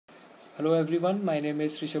Hello everyone, my name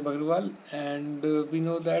is Rishabh Agarwal and we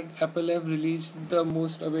know that Apple have released the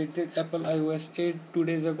most awaited Apple iOS 8 2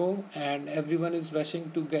 days ago and everyone is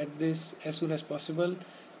rushing to get this as soon as possible,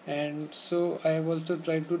 and so I have also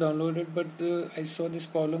tried to download it, but I saw this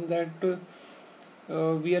problem that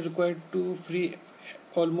we are required to free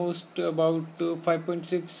almost about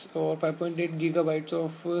 5.6 or 5.8 gigabytes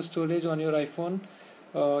of storage on your iPhone.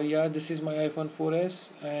 Yeah, this is my iPhone 4S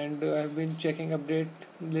and I've been checking update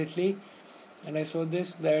lately, and I saw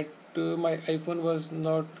this that my iPhone was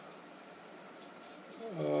not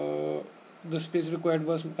uh, the space required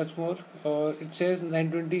was much more. It says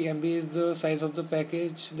 920 MB is the size of the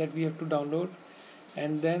package that we have to download,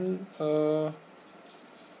 and then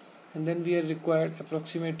we are required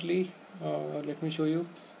approximately. Let me show you.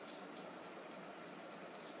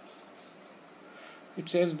 It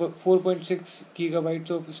says 4.6 gigabytes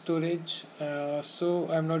of storage, so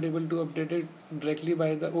I'm not able to update it directly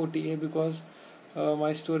by the OTA because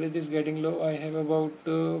my storage is getting low. I have about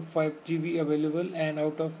 5 GB available, and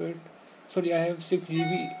out of it, sorry, I have 6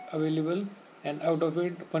 GB available, and out of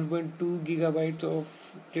it 1.2 gigabytes of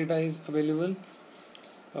data is available.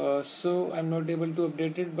 So I'm not able to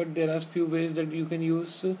update it, but there are few ways that you can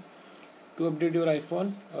use to update your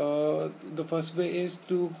iPhone. The first way is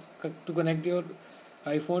to connect your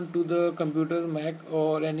iPhone to the computer, Mac,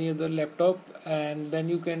 or any other laptop, and then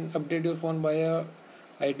you can update your phone via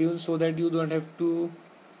iTunes, so that you don't have to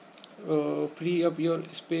free up your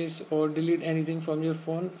space or delete anything from your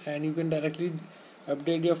phone, and you can directly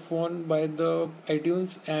update your phone by the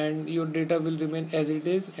iTunes, and your data will remain as it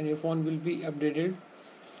is and your phone will be updated.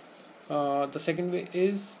 The second way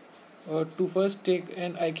is to first take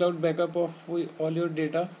an iCloud backup of all your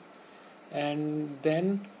data, and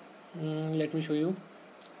then let me show you.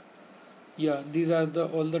 Yeah, these are the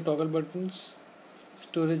all the toggle buttons: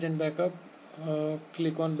 storage and backup.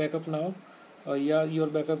 Click on backup now. Yeah, your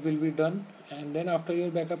backup will be done, and then after your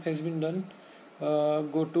backup has been done,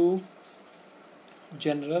 go to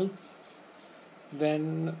general.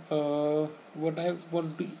 Then what I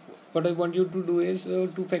want you to do is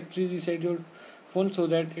to factory reset your phone so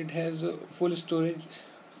that it has full storage,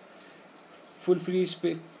 full free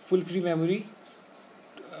space, full free memory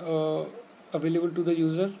uh, available to the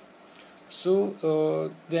user. So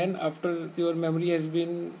then after your memory has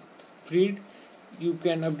been freed, you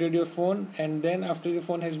can update your phone, and then after your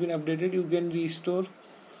phone has been updated, you can restore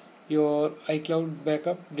your iCloud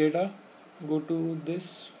backup data. Go to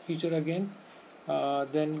this feature again,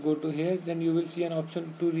 then go to here, then you will see an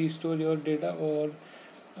option to restore your data, or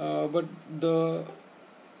but the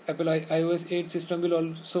Apple iOS 8 system will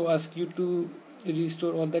also ask you to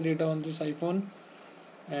restore all the data on this iPhone,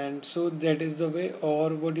 and so that is the way.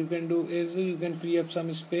 Or what you can do is you can free up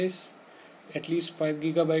some space, at least 5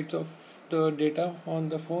 gigabytes of the data on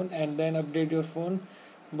the phone, and then update your phone.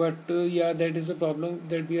 But yeah, that is the problem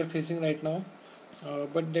that we are facing right now.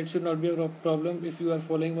 But that should not be a problem if you are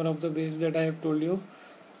following one of the ways that I have told you.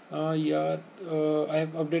 Yeah, I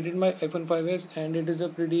have updated my iPhone 5s, and it is a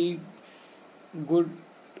pretty good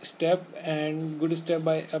step, and good step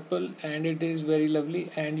by Apple, and it is very lovely,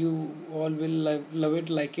 and you all will love it,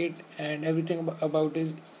 like it, and everything about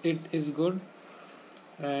it is good,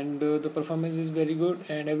 and the performance is very good,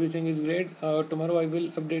 and everything is great. Tomorrow I will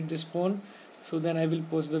update this phone, so then I will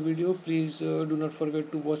post the video. Please do not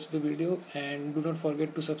forget to watch the video, and do not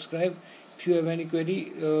forget to subscribe. If you have any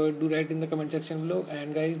query, do write in the comment section below.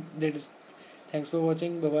 And guys, that is, thanks for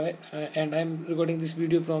watching. Bye bye. And I'm recording this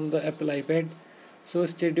video from the Apple iPad, so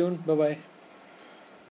stay tuned. Bye bye.